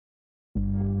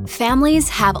Families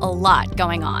have a lot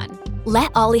going on. Let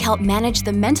Ollie help manage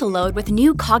the mental load with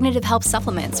new cognitive help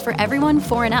supplements for everyone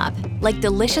 4 and up, like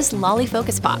delicious Lolly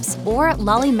Focus Pops or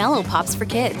Lolly Mellow Pops for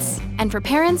kids. And for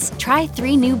parents, try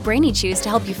 3 new Brainy Chews to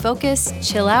help you focus,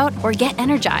 chill out, or get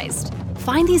energized.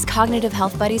 Find these cognitive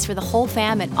health buddies for the whole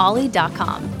fam at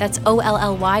ollie.com. That's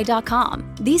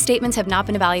OLLY.com. These statements have not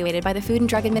been evaluated by the Food and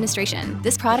Drug Administration.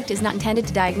 This product is not intended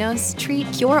to diagnose, treat,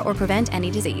 cure, or prevent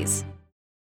any disease.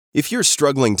 If you're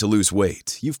struggling to lose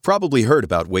weight, you've probably heard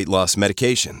about weight loss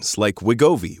medications like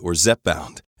Wegovy or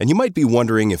Zepbound, and you might be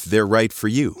wondering if they're right for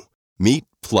you. Meet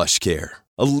PlushCare,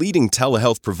 a leading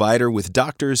telehealth provider with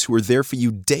doctors who are there for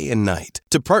you day and night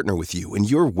to partner with you in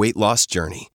your weight loss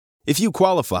journey. If you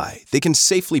qualify, they can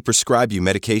safely prescribe you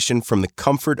medication from the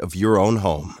comfort of your own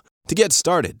home. To get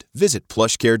started, visit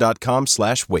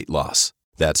plushcare.com/weight-loss.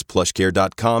 That's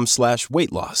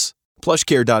plushcare.com/weight-loss.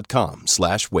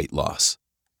 plushcare.com/weight-loss.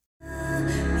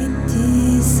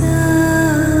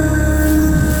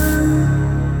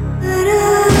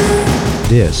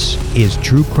 This is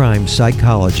True Crime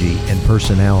Psychology and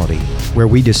Personality, where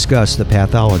we discuss the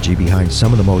pathology behind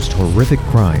some of the most horrific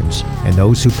crimes and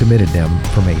those who committed them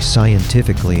from a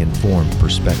scientifically informed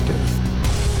perspective.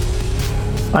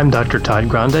 I'm Dr. Todd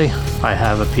Grande. I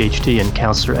have a PhD in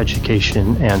counselor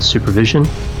education and supervision,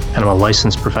 and I'm a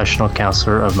licensed professional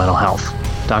counselor of mental health.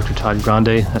 Dr. Todd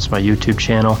Grande, that's my YouTube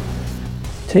channel.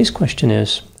 Today's question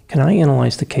is, can I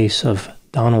analyze the case of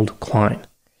Donald Klein?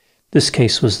 This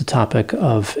case was the topic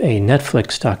of a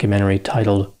Netflix documentary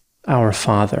titled Our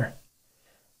Father.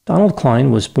 Donald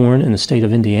Klein was born in the state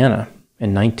of Indiana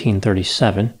in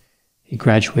 1937. He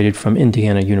graduated from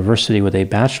Indiana University with a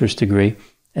bachelor's degree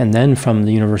and then from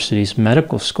the university's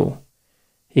medical school.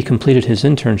 He completed his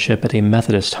internship at a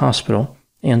Methodist hospital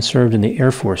and served in the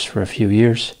Air Force for a few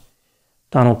years.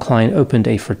 Donald Klein opened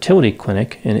a fertility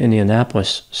clinic in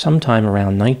Indianapolis sometime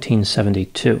around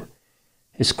 1972.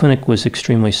 His clinic was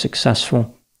extremely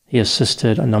successful. He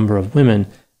assisted a number of women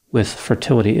with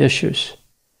fertility issues.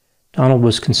 Donald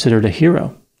was considered a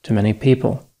hero to many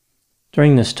people.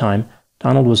 During this time,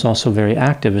 Donald was also very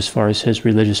active as far as his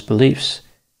religious beliefs.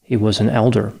 He was an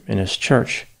elder in his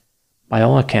church. By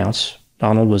all accounts,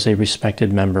 Donald was a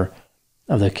respected member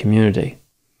of the community.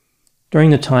 During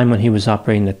the time when he was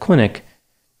operating the clinic,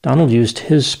 Donald used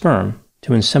his sperm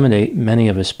to inseminate many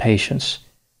of his patients.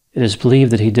 It is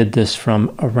believed that he did this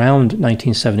from around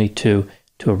 1972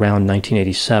 to around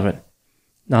 1987,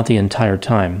 not the entire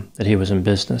time that he was in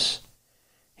business.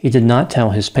 He did not tell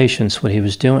his patients what he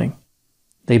was doing.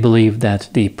 They believed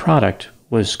that the product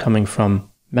was coming from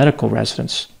medical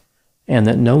residents and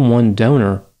that no one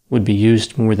donor would be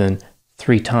used more than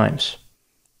 3 times.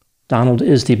 Donald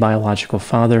is the biological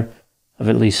father of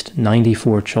at least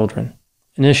 94 children.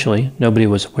 Initially, nobody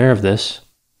was aware of this.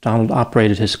 Donald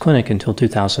operated his clinic until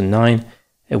 2009,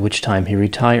 at which time he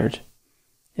retired.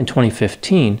 In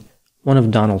 2015, one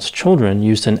of Donald's children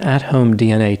used an at-home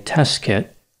DNA test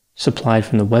kit supplied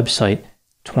from the website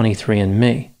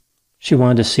 23andMe. She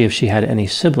wanted to see if she had any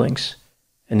siblings.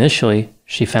 Initially,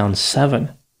 she found 7.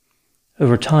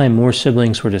 Over time, more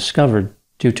siblings were discovered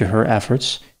due to her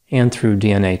efforts and through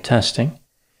DNA testing.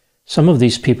 Some of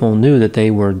these people knew that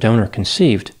they were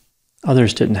donor-conceived.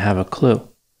 Others didn't have a clue.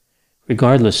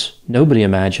 Regardless, nobody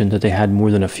imagined that they had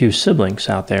more than a few siblings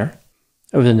out there.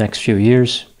 Over the next few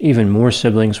years, even more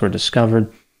siblings were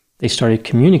discovered. They started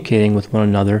communicating with one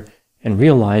another and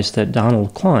realized that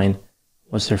Donald Klein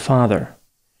was their father.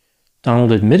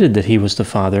 Donald admitted that he was the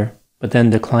father, but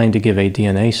then declined to give a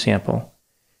DNA sample.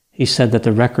 He said that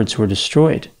the records were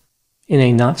destroyed. In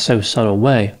a not-so-subtle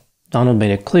way, Donald made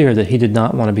it clear that he did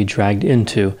not want to be dragged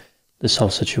into this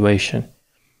whole situation.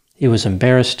 He was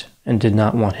embarrassed and did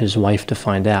not want his wife to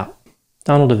find out.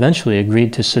 Donald eventually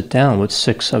agreed to sit down with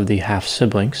 6 of the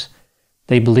half-siblings.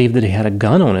 They believed that he had a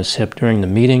gun on his hip during the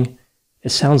meeting.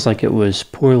 It sounds like it was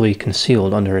poorly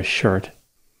concealed under his shirt.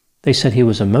 They said he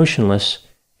was emotionless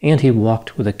and he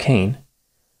walked with a cane.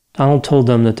 Donald told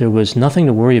them that there was nothing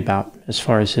to worry about as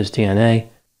far as his DNA,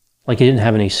 like he didn't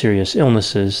have any serious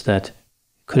illnesses that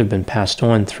could have been passed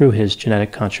on through his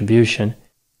genetic contribution.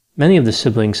 Many of the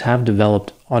siblings have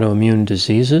developed autoimmune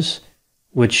diseases,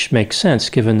 which makes sense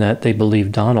given that they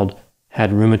believe Donald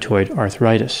had rheumatoid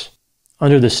arthritis.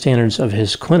 Under the standards of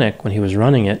his clinic when he was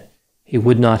running it, he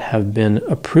would not have been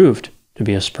approved to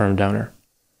be a sperm donor.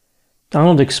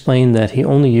 Donald explained that he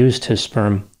only used his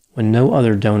sperm when no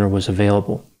other donor was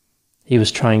available. He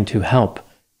was trying to help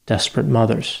desperate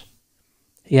mothers.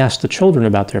 He asked the children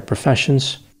about their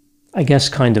professions, I guess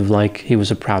kind of like he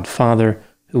was a proud father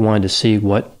who wanted to see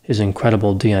what his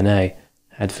incredible DNA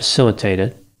had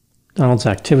facilitated. Donald's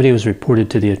activity was reported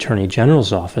to the Attorney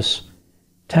General's office.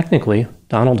 Technically,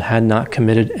 Donald had not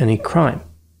committed any crime,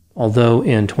 although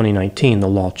in 2019 the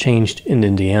law changed in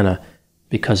Indiana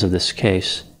because of this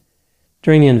case.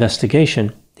 During the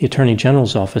investigation, the Attorney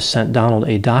General's office sent Donald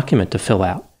a document to fill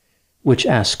out, which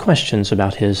asked questions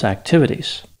about his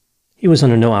activities. He was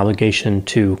under no obligation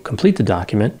to complete the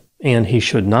document, and he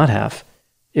should not have.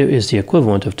 It is the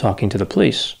equivalent of talking to the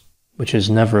police, which is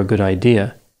never a good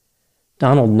idea.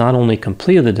 Donald not only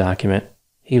completed the document,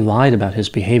 he lied about his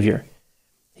behavior.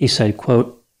 He said,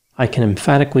 quote, "I can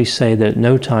emphatically say that at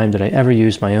no time did I ever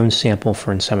use my own sample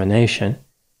for insemination,"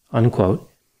 unquote.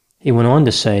 He went on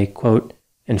to say, quote,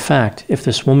 "In fact, if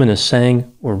this woman is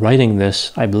saying or writing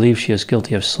this, I believe she is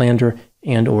guilty of slander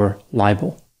and or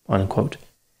libel," unquote.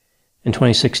 In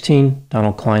 2016,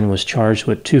 Donald Klein was charged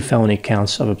with 2 felony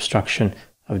counts of obstruction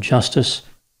of justice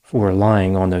for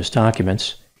lying on those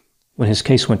documents. When his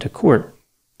case went to court,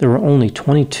 there were only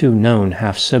 22 known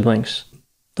half-siblings.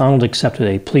 Donald accepted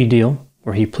a plea deal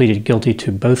where he pleaded guilty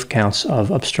to both counts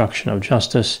of obstruction of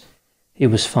justice. He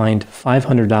was fined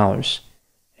 $500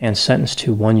 and sentenced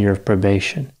to 1 year of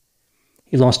probation.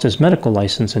 He lost his medical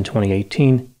license in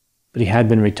 2018, but he had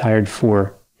been retired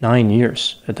for 9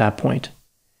 years at that point.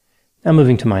 Now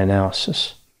moving to my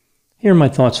analysis. Here are my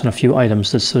thoughts on a few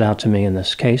items that stood out to me in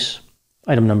this case.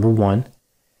 Item number 1.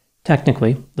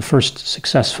 Technically, the first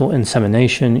successful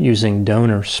insemination using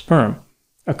donor sperm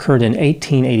occurred in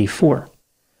 1884,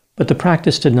 but the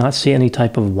practice did not see any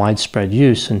type of widespread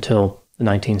use until the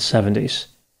 1970s.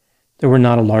 There were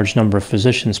not a large number of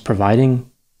physicians providing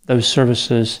those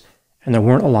services, and there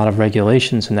weren't a lot of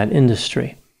regulations in that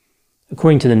industry.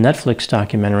 According to the Netflix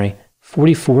documentary,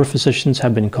 44 physicians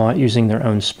have been caught using their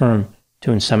own sperm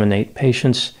to inseminate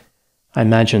patients. I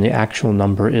imagine the actual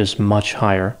number is much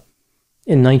higher.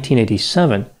 In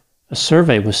 1987, a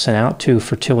survey was sent out to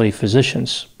fertility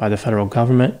physicians by the federal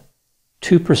government.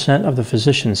 2% of the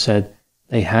physicians said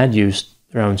they had used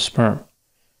their own sperm.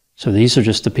 So these are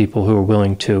just the people who are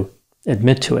willing to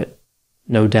admit to it.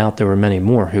 No doubt there were many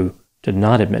more who did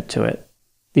not admit to it.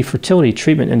 The fertility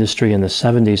treatment industry in the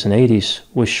 70s and 80s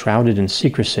was shrouded in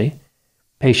secrecy.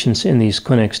 Patients in these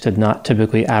clinics did not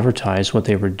typically advertise what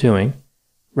they were doing.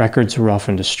 Records were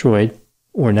often destroyed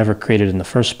or never created in the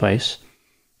first place.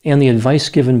 And the advice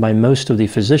given by most of the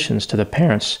physicians to the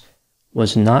parents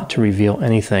was not to reveal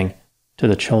anything to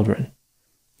the children.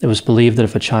 It was believed that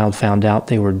if a child found out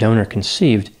they were donor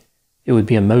conceived, it would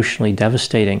be emotionally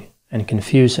devastating and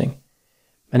confusing.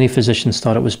 Many physicians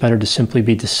thought it was better to simply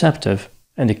be deceptive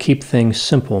and to keep things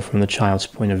simple from the child's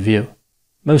point of view.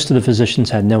 Most of the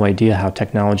physicians had no idea how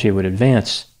technology would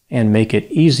advance and make it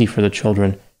easy for the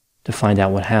children to find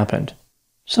out what happened.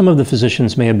 Some of the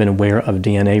physicians may have been aware of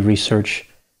DNA research.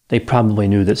 They probably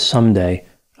knew that someday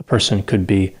a person could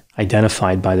be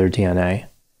identified by their DNA.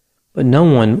 But no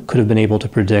one could have been able to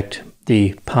predict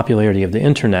the popularity of the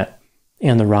internet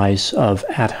and the rise of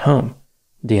at-home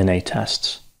DNA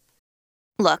tests.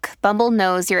 Look, Bumble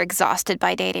knows you're exhausted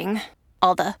by dating.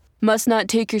 All the, must not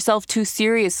take yourself too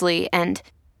seriously, and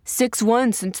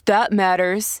 6'1" since that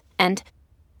matters, and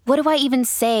what do I even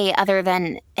say other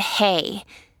than, hey?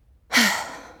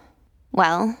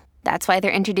 Well, that's why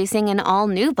they're introducing an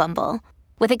all-new Bumble,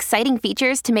 with exciting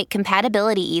features to make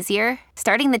compatibility easier,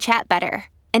 starting the chat better,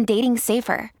 and dating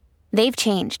safer. They've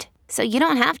changed, so you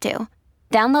don't have to.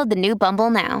 Download the new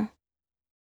Bumble now.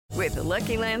 With the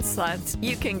Lucky Land Slots,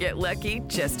 you can get lucky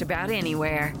just about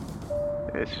anywhere.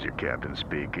 This is your captain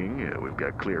speaking. We've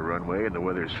got clear runway and the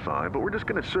weather's fine, but we're just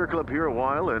going to circle up here a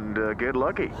while and get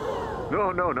lucky.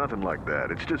 No, nothing like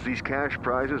that. It's just these cash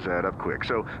prizes add up quick.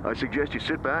 So I suggest you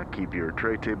sit back, keep your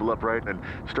tray table upright, and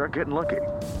start getting lucky.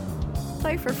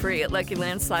 Play for free at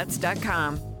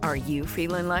LuckyLandSlots.com. Are you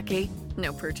feeling lucky?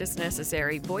 No purchase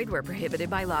necessary. Void where prohibited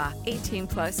by law.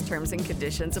 18+ terms and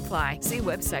conditions apply. See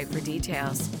website for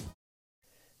details.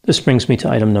 This brings me to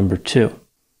item number 2.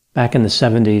 Back in the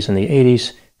 70s and the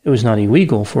 80s, it was not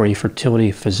illegal for a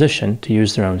fertility physician to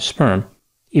use their own sperm.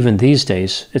 Even these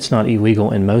days, it's not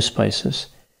illegal in most places.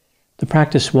 The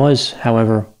practice was,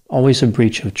 however, always a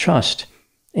breach of trust,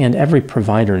 and every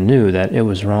provider knew that it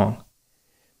was wrong.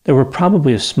 There were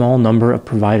probably a small number of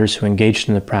providers who engaged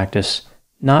in the practice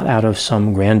not out of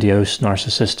some grandiose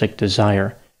narcissistic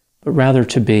desire, but rather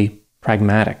to be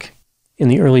pragmatic. In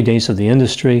the early days of the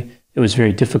industry, it was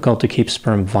very difficult to keep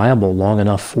sperm viable long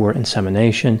enough for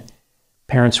insemination.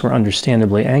 Parents were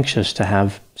understandably anxious to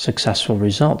have successful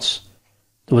results.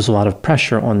 There was a lot of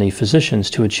pressure on the physicians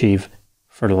to achieve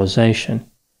fertilization.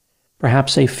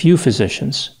 Perhaps a few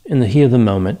physicians, in the heat of the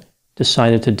moment,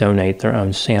 decided to donate their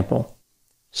own sample.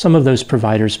 Some of those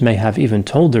providers may have even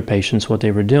told their patients what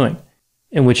they were doing.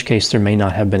 in which case there may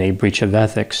not have been a breach of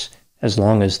ethics as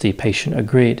long as the patient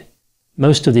agreed.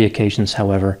 Most of the occasions,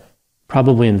 however,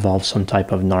 probably involve some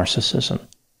type of narcissism,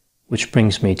 which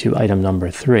brings me to item number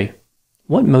 3.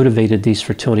 What motivated these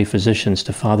fertility physicians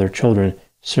to father children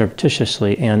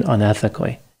surreptitiously and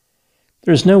unethically?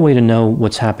 There's no way to know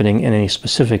what's happening in any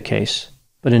specific case,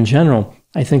 but in general,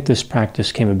 I think this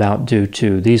practice came about due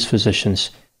to these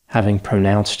physicians having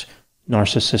pronounced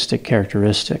narcissistic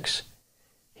characteristics.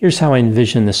 Here's how I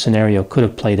envision the scenario could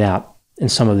have played out in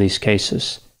some of these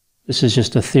cases. This is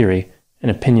just a theory, an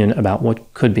opinion about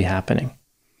what could be happening.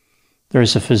 There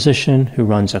is a physician who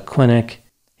runs a clinic.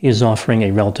 He is offering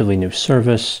a relatively new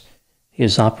service. He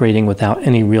is operating without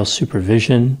any real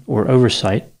supervision or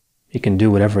oversight. He can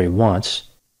do whatever he wants.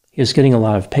 He is getting a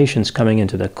lot of patients coming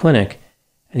into the clinic,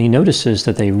 and he notices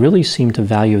that they really seem to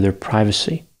value their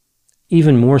privacy,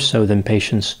 even more so than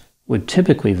patients would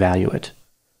typically value it,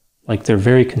 like they're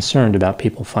very concerned about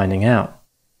people finding out.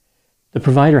 The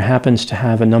provider happens to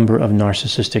have a number of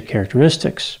narcissistic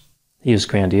characteristics. He is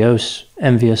grandiose,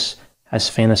 envious, has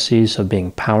fantasies of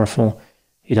being powerful.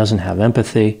 He doesn't have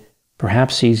empathy.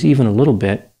 Perhaps he's even a little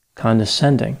bit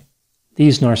condescending.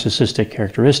 These narcissistic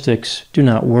characteristics do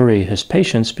not worry his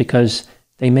patients because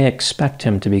they may expect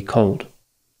him to be cold.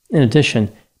 In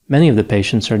addition, many of the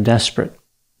patients are desperate.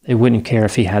 They wouldn't care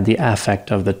if he had the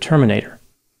affect of the Terminator.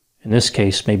 In this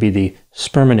case, maybe the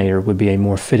Sperminator would be a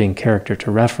more fitting character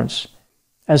to reference.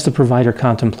 As the provider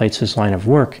contemplates his line of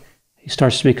work, he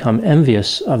starts to become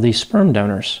envious of these sperm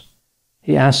donors.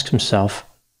 He asks himself,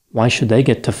 why should they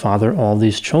get to father all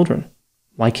these children?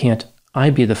 Why can't I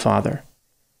be the father?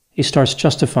 He starts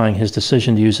justifying his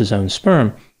decision to use his own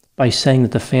sperm by saying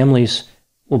that the families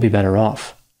will be better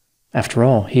off. After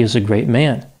all, he is a great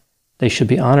man. They should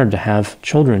be honored to have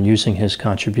children using his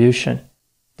contribution.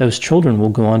 Those children will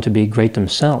go on to be great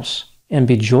themselves and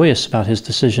be joyous about his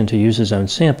decision to use his own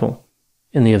sample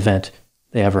in the event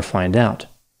they ever find out.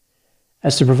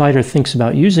 As the provider thinks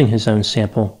about using his own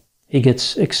sample, he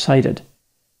gets excited.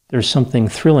 There's something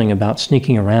thrilling about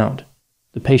sneaking around.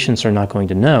 The patients are not going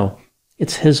to know.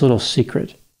 It's his little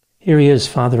secret. Here he is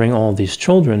fathering all of these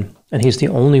children, and he's the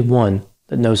only one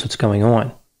that knows what's going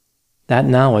on. That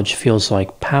knowledge feels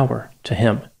like power to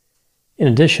him. In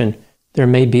addition, there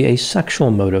may be a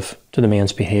sexual motive to the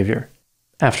man's behavior.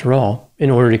 After all, in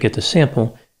order to get the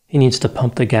sample, he needs to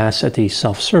pump the gas at the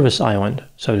self-service island,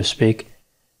 so to speak.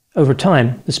 Over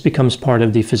time, this becomes part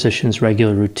of the physician's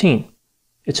regular routine.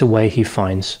 It's a way he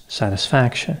finds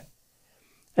satisfaction.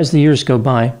 As the years go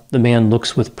by, the man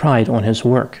looks with pride on his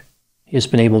work. He has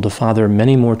been able to father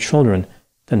many more children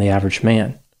than the average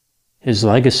man. His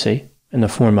legacy, in the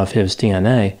form of his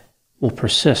DNA, will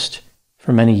persist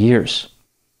for many years.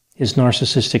 His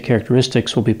narcissistic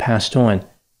characteristics will be passed on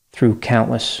through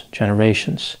countless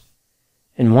generations.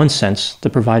 In one sense, the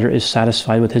provider is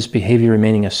satisfied with his behavior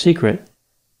remaining a secret,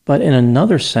 but in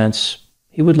another sense,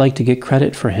 he would like to get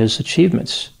credit for his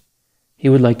achievements. He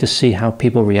would like to see how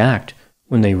people react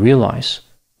when they realize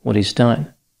what he's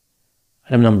done.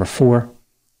 Item number 4.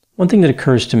 One thing that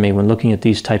occurs to me when looking at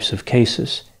these types of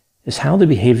cases is how the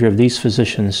behavior of these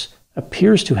physicians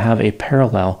appears to have a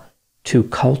parallel to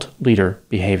cult leader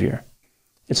behavior.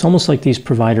 It's almost like these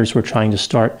providers were trying to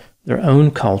start their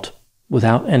own cult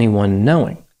without anyone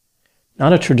knowing.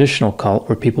 Not a traditional cult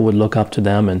where people would look up to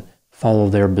them and follow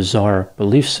their bizarre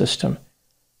belief system,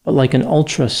 but like an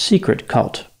ultra-secret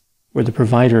cult where the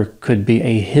provider could be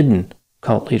a hidden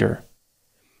cult leader.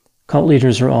 Cult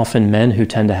leaders are often men who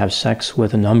tend to have sex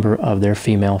with a number of their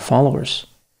female followers.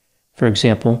 For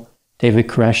example, David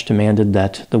Koresh demanded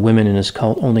that the women in his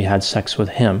cult only had sex with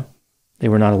him. They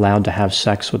were not allowed to have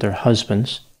sex with their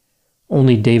husbands.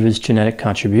 Only David's genetic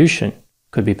contribution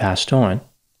could be passed on.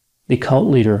 The cult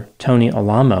leader, Tony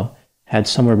Alamo, had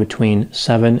somewhere between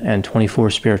 7 and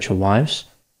 24 spiritual wives,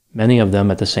 many of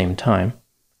them at the same time.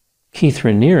 Keith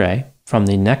Raniere, from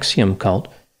the NXIVM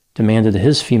cult, demanded that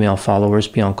his female followers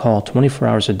be on call 24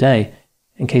 hours a day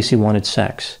in case he wanted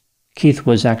sex. Keith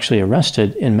was actually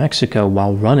arrested in Mexico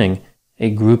while running a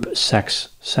group sex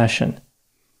session.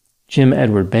 Jim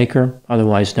Edward Baker,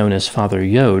 otherwise known as Father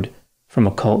Yod, from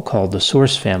a cult called the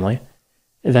Source family,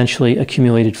 eventually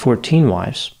accumulated 14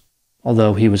 wives,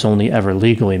 although he was only ever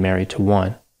legally married to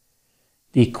one.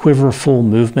 The Quiverful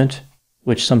movement,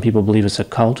 which some people believe is a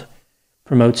cult,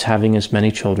 promotes having as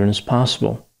many children as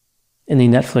possible. In the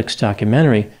Netflix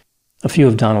documentary, a few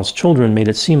of Donald's children made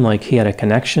it seem like he had a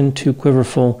connection to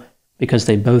Quiverful because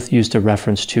they both used a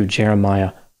reference to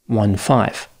Jeremiah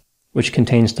 1:5, which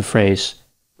contains the phrase,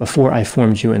 "Before I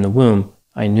formed you in the womb,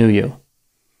 I knew you."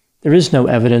 There is no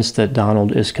evidence that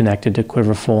Donald is connected to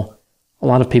Quiverful. A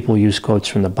lot of people use quotes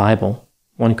from the Bible,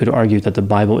 one could argue that the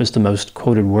Bible is the most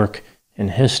quoted work in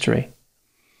history.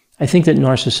 I think that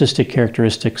narcissistic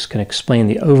characteristics can explain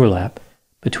the overlap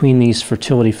between these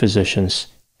fertility physicians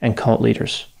and cult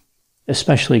leaders,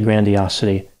 especially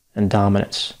grandiosity and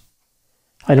dominance.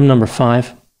 Item number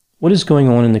 5, what is going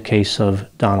on in the case of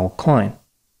Donald Klein?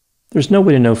 There's no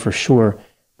way to know for sure,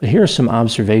 but here are some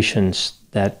observations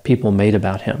that people made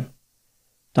about him.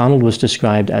 Donald was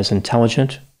described as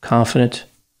intelligent, confident,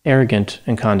 arrogant,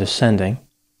 and condescending.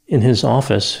 In his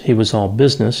office, he was all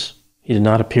business. He did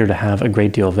not appear to have a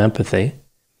great deal of empathy.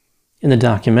 In the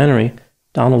documentary,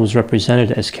 Donald was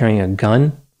represented as carrying a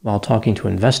gun while talking to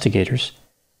investigators.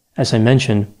 As I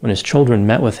mentioned, when his children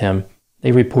met with him,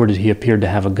 they reported he appeared to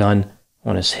have a gun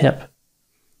on his hip.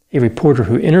 A reporter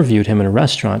who interviewed him in a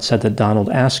restaurant said that Donald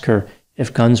asked her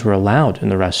if guns were allowed in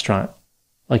the restaurant,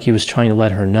 like he was trying to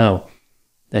let her know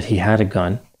that he had a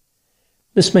gun.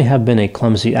 This may have been a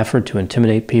clumsy effort to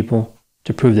intimidate people,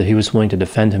 to prove that he was willing to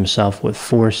defend himself with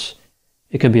force.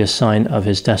 It could be a sign of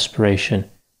his desperation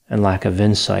and lack of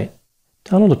insight.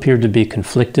 Donald appeared to be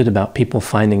conflicted about people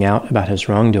finding out about his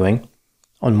wrongdoing.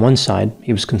 On one side,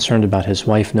 he was concerned about his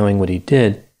wife knowing what he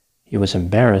did, he was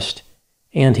embarrassed,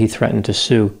 and he threatened to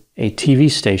sue a TV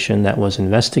station that was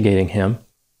investigating him.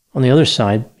 On the other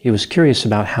side, he was curious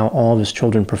about how all of his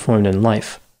children performed in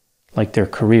life, like their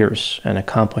careers and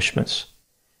accomplishments.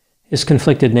 His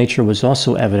conflicted nature was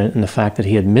also evident in the fact that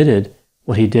he admitted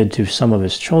what he did to some of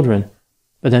his children,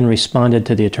 but then responded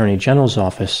to the Attorney General's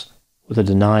office with a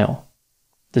denial.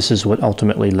 This is what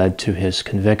ultimately led to his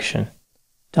conviction.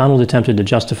 Donald attempted to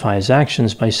justify his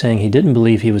actions by saying he didn't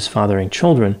believe he was fathering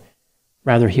children.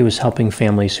 Rather, he was helping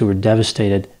families who were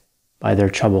devastated by their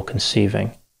trouble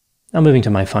conceiving. Now moving to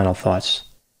my final thoughts.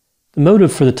 The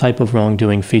motive for the type of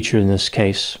wrongdoing featured in this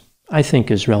case, I think,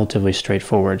 is relatively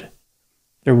straightforward.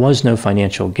 There was no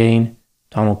financial gain.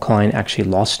 Donald Klein actually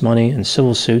lost money in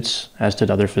civil suits, as did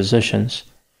other physicians.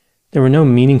 There were no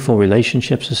meaningful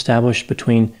relationships established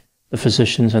between the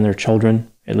physicians and their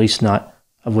children, at least not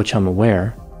of which I'm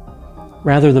aware.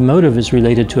 Rather, the motive is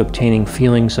related to obtaining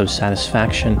feelings of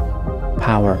satisfaction,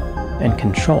 power, and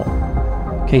control.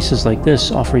 Cases like this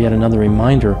offer yet another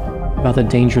reminder about the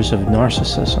dangers of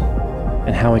narcissism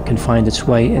and how it can find its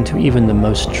way into even the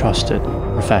most trusted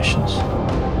professions.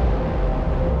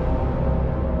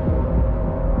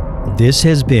 This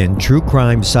has been True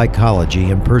Crime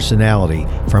Psychology and Personality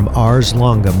from Ars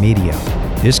Longa Media.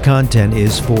 This content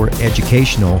is for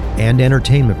educational and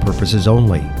entertainment purposes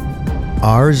only.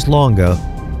 Ars Longa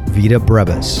Vita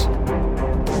Brevis.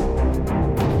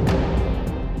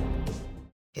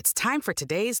 It's time for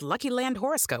today's Lucky Land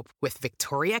horoscope with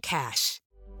Victoria Cash.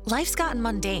 Life's gotten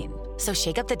mundane, so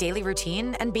shake up the daily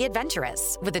routine and be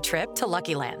adventurous with a trip to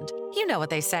Lucky Land. You know what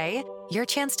they say, your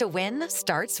chance to win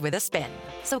starts with a spin.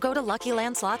 So go to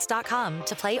LuckyLandSlots.com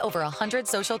to play over 100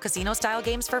 social casino-style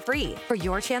games for free for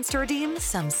your chance to redeem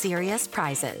some serious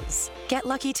prizes. Get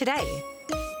lucky today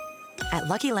at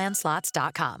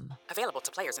LuckyLandSlots.com. Available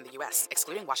to players in the U.S.,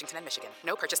 excluding Washington and Michigan.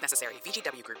 No purchase necessary.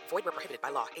 VGW Group. Void where prohibited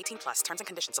by law. 18+. Terms and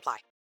conditions apply.